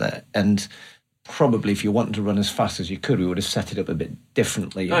together. And probably if you wanted to run as fast as you could, we would have set it up a bit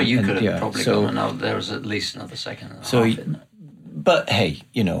differently. Oh, you could have probably gone, there was at least another second and a half, isn't it? But hey,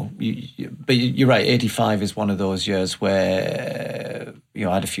 but you're right. 85 is one of those years where I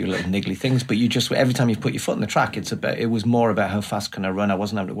had a few little niggly things, but you just, every time you put your foot on the track, it was more about how fast can I run. I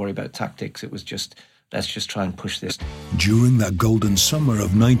wasn't having to worry about tactics. It was just, let's just try and push this. During that golden summer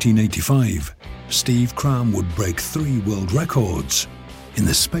of 1985, Steve Cram would break 3 world records in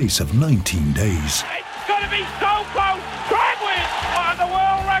the space of 19 days. It's going to be so close. Cram wins, and the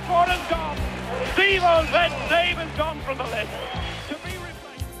world record is gone. Steve O's name is gone from the list.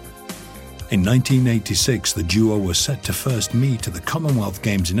 In 1986, the duo was set to first meet at the Commonwealth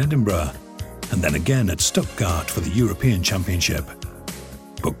Games in Edinburgh, and then again at Stuttgart for the European Championship.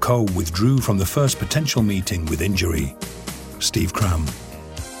 But Coe withdrew from the first potential meeting with injury. Steve Cram.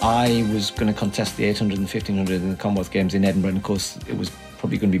 I was going to contest the 800 and 1500 in the Commonwealth Games in Edinburgh, and of course it was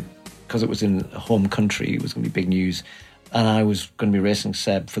probably going to be, because it was in home country, it was going to be big news, and I was going to be racing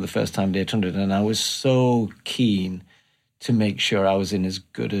Seb for the first time at 800, and I was so keen to make sure I was in as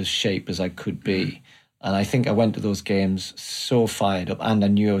good a shape as I could be. And I think I went to those games so fired up, and I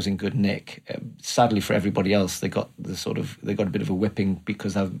knew I was in good nick. Sadly for everybody else, they got a bit of a whipping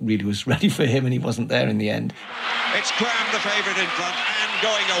because I really was ready for him, and he wasn't there in the end. It's Cram, the favourite in front, and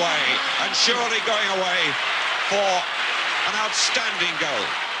going away, and surely going away for an outstanding goal.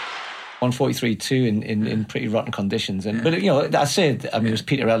 1:43.2 in pretty rotten conditions, but I said, I mean, it was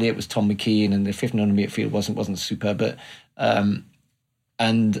Peter Elliott, it was Tom McKean, and the 1500 metre field wasn't superb, but.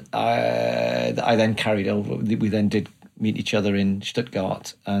 And I then carried over. We then did meet each other in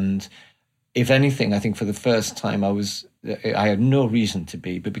Stuttgart, and if anything, I think for the first time I had no reason to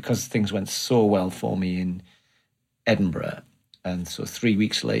be, but because things went so well for me in Edinburgh, and so 3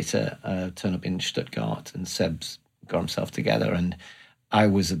 weeks later, I turn up in Stuttgart, and Seb's got himself together, and I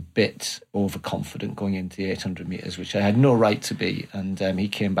was a bit overconfident going into the 800 metres, which I had no right to be, and he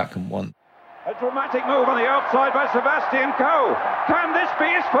came back and won. A dramatic move on the outside by Sebastian Coe. Can this be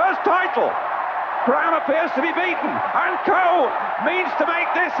his first title? Cram appears to be beaten, and Coe means to make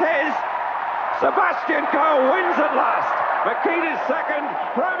this his. Sebastian Coe wins at last. McKean is second,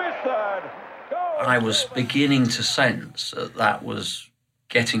 Cram is third. I was beginning to sense that was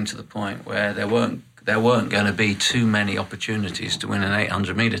getting to the point where there weren't going to be too many opportunities to win an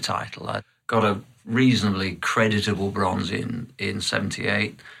 800 metre title. I got a reasonably creditable bronze in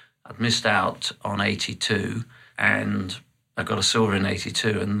 78. I'd missed out on 82, and I got a silver in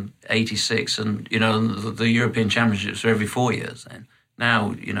 82 and 86, and the European Championships are every 4 years. Then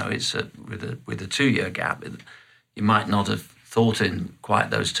now it's with a 2-year gap. You might not have thought in quite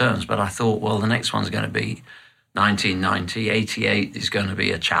those terms, but I thought, well, the next one's going to be 1990. 88 is going to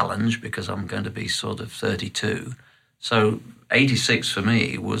be a challenge because I'm going to be sort of 32. So 86 for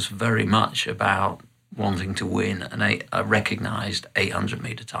me was very much about wanting to win a recognised 800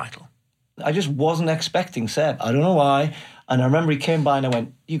 metre title. I just wasn't expecting Seb. I don't know why. And I remember he came by and I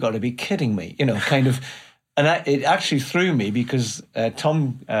went, "You got to be kidding me," kind of. And it actually threw me because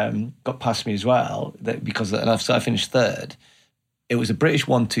Tom got past me as well, so I finished third. It was a British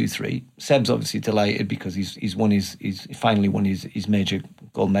 1-2-3. Seb's obviously delighted because he's finally won his major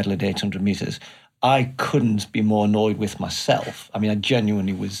gold medal at 800 metres. I couldn't be more annoyed with myself. I mean, I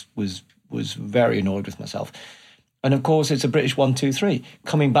genuinely was very annoyed with myself. And of course, it's a British 1-2-3.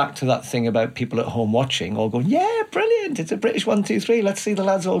 Coming back to that thing about people at home watching, all going, "Yeah, brilliant, it's a British 1-2-3. Let's see the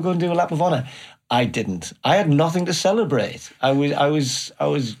lads all go and do a lap of honour." I didn't. I had nothing to celebrate. I was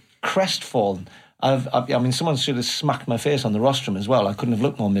crestfallen. I mean, someone should have smacked my face on the rostrum as well. I couldn't have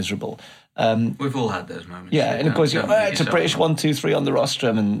looked more miserable. We've all had those moments. Yeah, and of course, it's a British 1-2-3 on the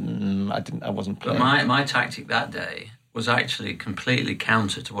rostrum, and I wasn't playing. But my tactic that day was actually completely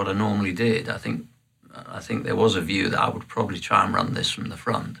counter to what I normally did. I think there was a view that I would probably try and run this from the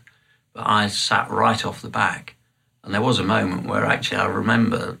front, but I sat right off the back. And there was a moment where actually I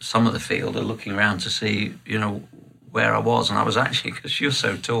remember some of the field are looking around to see, where I was. And I was actually, because you're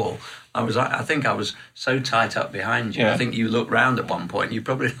so tall, I think I was so tight up behind you. Yeah. I think you looked round at one point. You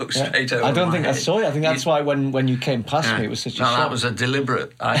probably looked straight over. I don't think I saw you. I think that's why when you came past me, it was such a shock. That was I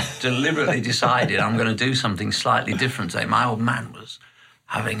deliberately decided I'm going to do something slightly different today. My old man was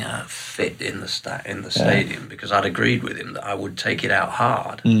having a fit in the stadium because I'd agreed with him that I would take it out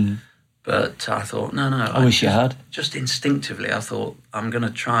hard. Mm. But I thought, no. I wish you had. Just instinctively, I thought, I'm going to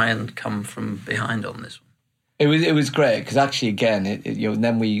try and come from behind on this one. It was great because actually, again,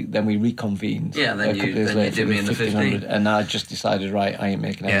 then we reconvened. Yeah, then you did me in the 1500, and I just decided, right, I ain't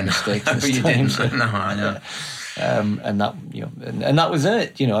making any mistakes this you time. Didn't. No, I know. And that and that was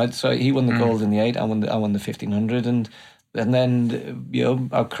it. So he won the gold in the 8. I won the 1500, and then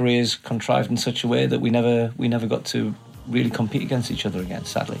our careers contrived in such a way that we never got to really compete against each other again,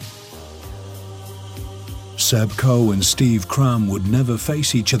 sadly. Seb Coe and Steve Cram would never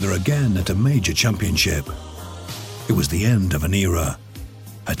face each other again at a major championship. It was the end of an era,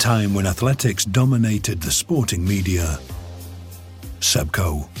 a time when athletics dominated the sporting media. Seb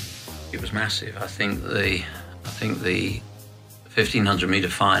Coe. It was massive. I think the 1500 metre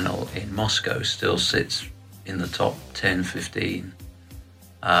final in Moscow still sits in the top 10, 15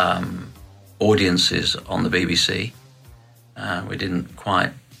 audiences on the BBC. We didn't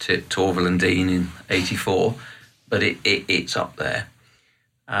quite tip Torvill and Dean in 84, but it's up there.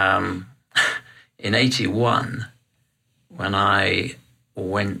 In 81, when I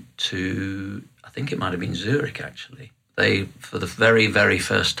went to, I think it might have been Zurich actually, They, for the very, very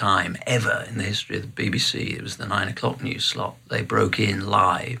first time ever in the history of the BBC, it was the 9 o'clock news slot, they broke in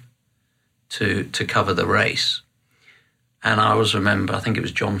live to cover the race. And I always remember, I think it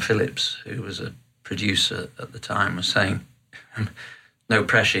was John Phillips, who was a producer at the time, was saying, no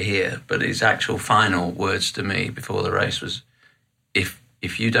pressure here, but his actual final words to me before the race was,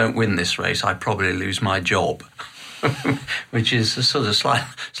 if you don't win this race, I probably lose my job, which is a sort of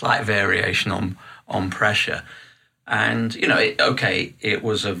slight variation on pressure. And, you know, it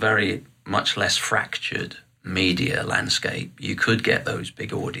was a very much less fractured media landscape. You could get those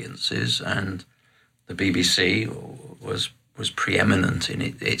big audiences, and the BBC was preeminent in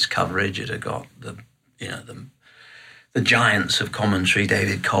its coverage. It had got the giants of commentary,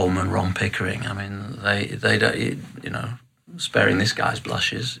 David Coleman, Ron Pickering. I mean, they don't, you know, sparing this guy's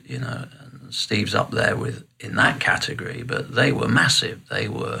blushes, you know, and Steve's up there in that category, but they were massive. They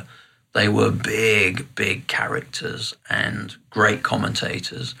were big characters and great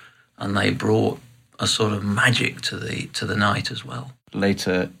commentators, and they brought a sort of magic to the night as well.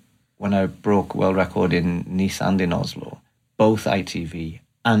 Later, when I broke world record in Nice and in Oslo, both ITV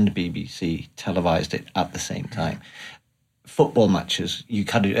and BBC televised it at the same time. Football matches, you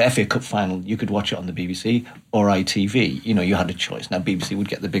had an FA Cup final, you could watch it on the BBC or ITV. You know, you had a choice. Now, BBC would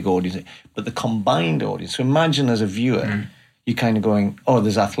get the big audience, but the combined audience. So imagine as a viewer, you're kind of going, oh,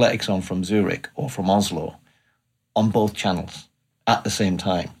 there's athletics on from Zurich or from Oslo on both channels at the same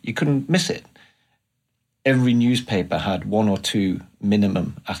time. You couldn't miss it. Every newspaper had 1 or 2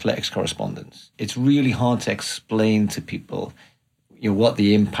 minimum athletics correspondents. It's really hard to explain to people, you know, what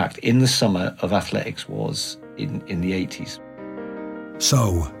the impact in the summer of athletics was in the 80s.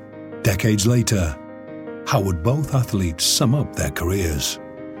 So, decades later, how would both athletes sum up their careers?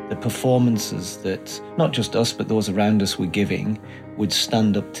 The performances that not just us, but those around us were giving would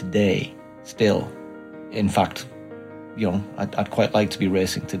stand up today still. In fact, you know, I'd quite like to be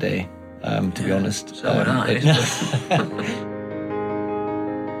racing today, to be honest. So would I.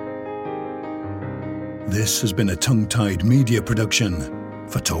 This has been a tongue-tied media production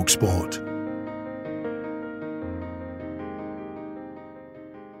for TalkSport.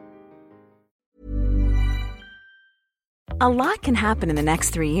 A lot can happen in the next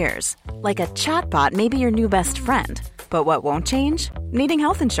 3 years. Like a chatbot may be your new best friend. But what won't change? Needing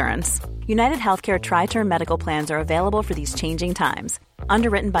health insurance. United Healthcare Tri-Term Medical Plans are available for these changing times.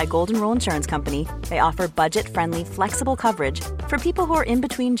 Underwritten by Golden Rule Insurance Company, they offer budget-friendly, flexible coverage for people who are in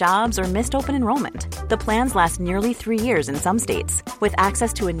between jobs or missed open enrollment. The plans last nearly 3 years in some states, with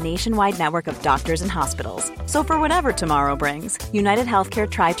access to a nationwide network of doctors and hospitals. So for whatever tomorrow brings, United Healthcare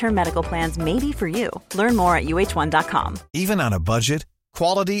Tri-Term Medical Plans may be for you. Learn more at uh1.com. Even on a budget,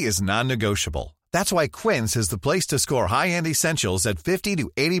 quality is non-negotiable. That's why Quince is the place to score high-end essentials at 50 to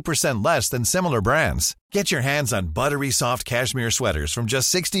 80% less than similar brands. Get your hands on buttery soft cashmere sweaters from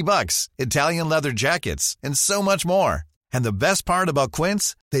just $60, Italian leather jackets, and so much more. And the best part about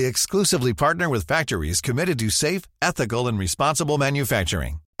Quince, they exclusively partner with factories committed to safe, ethical, and responsible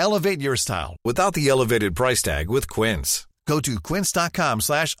manufacturing. Elevate your style without the elevated price tag with Quince. Go to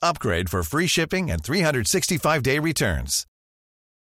quince.com/upgrade for free shipping and 365-day returns.